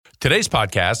Today's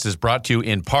podcast is brought to you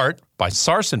in part by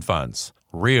Sarson Funds,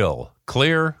 Real,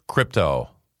 Clear,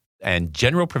 Crypto, and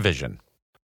General Provision.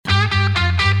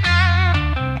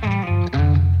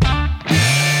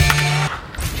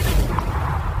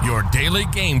 Your daily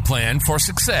game plan for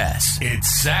success. It's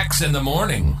Sachs in the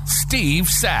Morning. Steve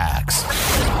Sachs.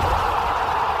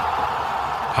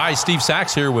 Hi, Steve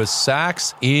Sachs here with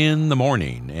Sachs in the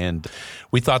Morning. And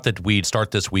we thought that we'd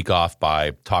start this week off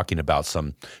by talking about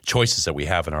some choices that we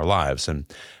have in our lives and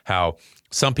how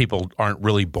some people aren't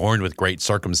really born with great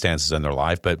circumstances in their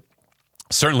life, but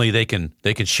certainly they can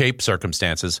shape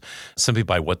circumstances simply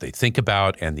by what they think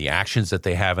about and the actions that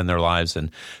they have in their lives.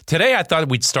 And today I thought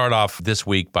we'd start off this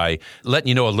week by letting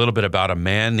you know a little bit about a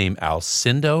man named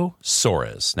Alcindor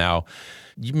Soares. Now,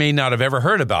 you may not have ever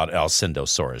heard about Alcindor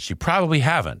Soares. You probably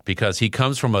haven't, because he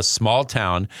comes from a small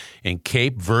town in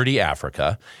Cape Verde,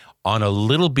 Africa, on a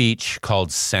little beach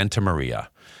called Santa Maria.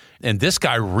 And this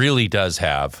guy really does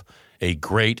have a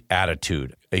great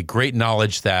attitude, a great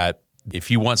knowledge that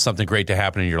if you want something great to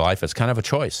happen in your life, it's kind of a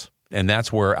choice. And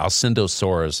that's where Alcindor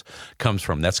Soares comes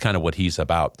from. That's kind of what he's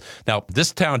about. Now,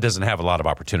 this town doesn't have a lot of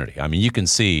opportunity. I mean, you can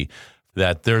see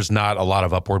that there's not a lot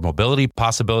of upward mobility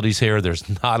possibilities here.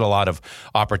 There's not a lot of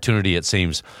opportunity, it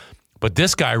seems. But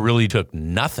this guy really took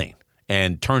nothing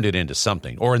and turned it into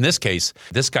something. Or in this case,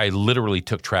 this guy literally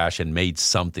took trash and made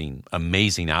something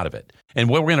amazing out of it. And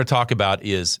what we're going to talk about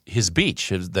is his beach.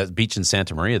 That beach in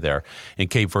Santa Maria there in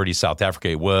Cape Verde, South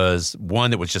Africa, was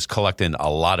one that was just collecting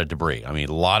a lot of debris. I mean,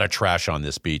 a lot of trash on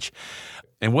this beach.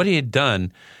 And what he had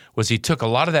done was he took a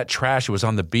lot of that trash that was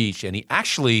on the beach and he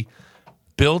actually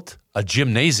built a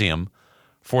gymnasium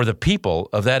for the people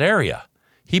of that area.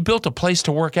 He built a place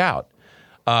to work out.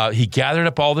 He gathered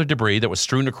up all the debris that was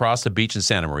strewn across the beach in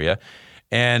Santa Maria,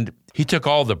 and he took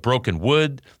all the broken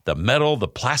wood, the metal, the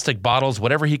plastic bottles,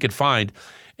 whatever he could find,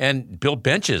 and built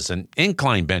benches and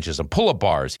incline benches and pull-up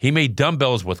bars. He made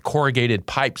dumbbells with corrugated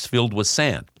pipes filled with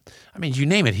sand. I mean, you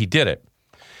name it, he did it.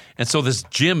 And so this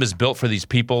gym is built for these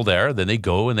people there. Then they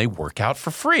go and they work out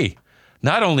for free.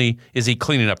 Not only is he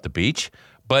cleaning up the beach,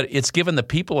 but it's given the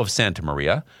people of Santa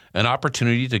Maria an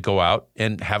opportunity to go out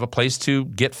and have a place to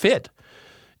get fit.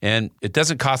 And it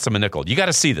doesn't cost them a nickel. You got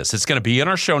to see this. It's going to be in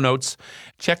our show notes.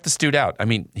 Check this dude out. I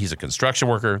mean, he's a construction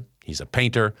worker. He's a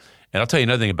painter. And I'll tell you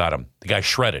another thing about him. The guy's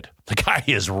shredded. The guy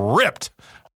is ripped.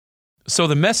 So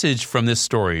the message from this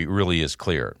story really is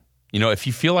clear. You know, if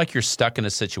you feel like you're stuck in a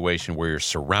situation where you're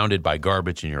surrounded by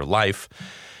garbage in your life,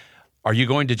 are you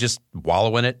going to just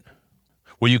wallow in it?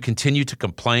 Will you continue to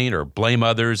complain or blame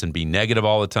others and be negative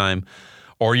all the time?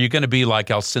 Or are you going to be like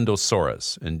Alcindor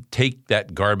Soares and take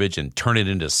that garbage and turn it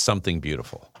into something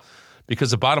beautiful?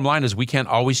 Because the bottom line is we can't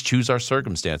always choose our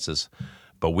circumstances,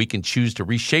 but we can choose to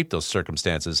reshape those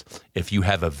circumstances if you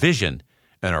have a vision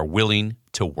and are willing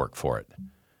to work for it.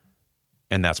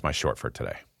 And that's my short for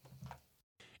today.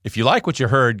 If you like what you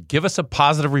heard, give us a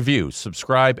positive review,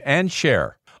 subscribe, and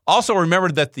share. Also, remember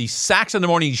that the Sachs in the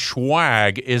Morning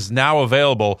swag is now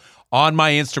available on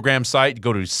my Instagram site.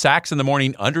 Go to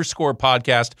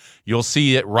SachsInTheMorning_podcast. You'll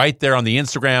see it right there on the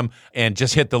Instagram, and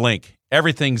just hit the link.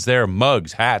 Everything's there: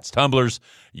 mugs, hats, tumblers,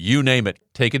 you name it.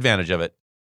 Take advantage of it.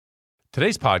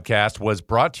 Today's podcast was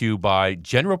brought to you by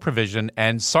General Provision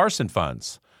and Sarson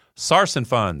Funds. Sarson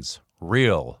Funds,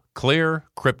 Real, Clear,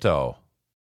 Crypto.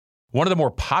 One of the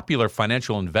more popular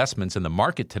financial investments in the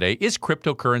market today is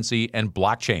cryptocurrency and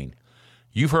blockchain.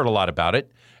 You've heard a lot about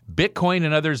it. Bitcoin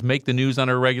and others make the news on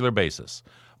a regular basis.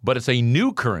 But it's a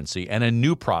new currency and a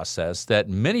new process that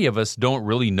many of us don't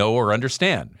really know or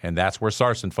understand, and that's where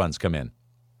Sarson Funds come in.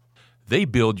 They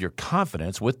build your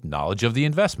confidence with knowledge of the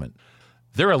investment.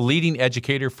 They're a leading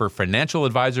educator for financial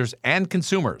advisors and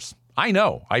consumers. I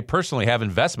know. I personally have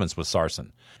investments with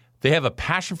Sarson. They have a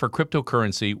passion for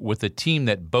cryptocurrency with a team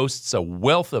that boasts a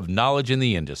wealth of knowledge in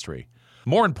the industry.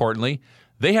 More importantly,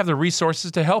 they have the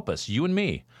resources to help us, you and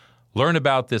me, learn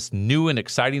about this new and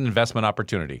exciting investment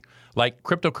opportunity, like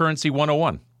Cryptocurrency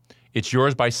 101. It's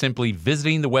yours by simply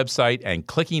visiting the website and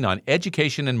clicking on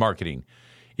Education and Marketing.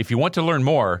 If you want to learn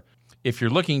more, if you're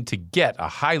looking to get a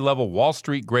high-level Wall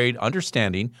Street grade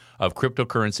understanding of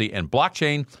cryptocurrency and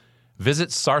blockchain, visit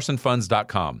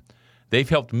SarsonFunds.com. They've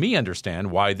helped me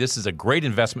understand why this is a great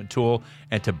investment tool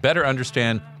and to better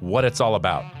understand what it's all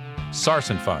about.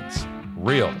 Sarson Funds.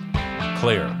 Real.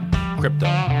 Clear. Crypto.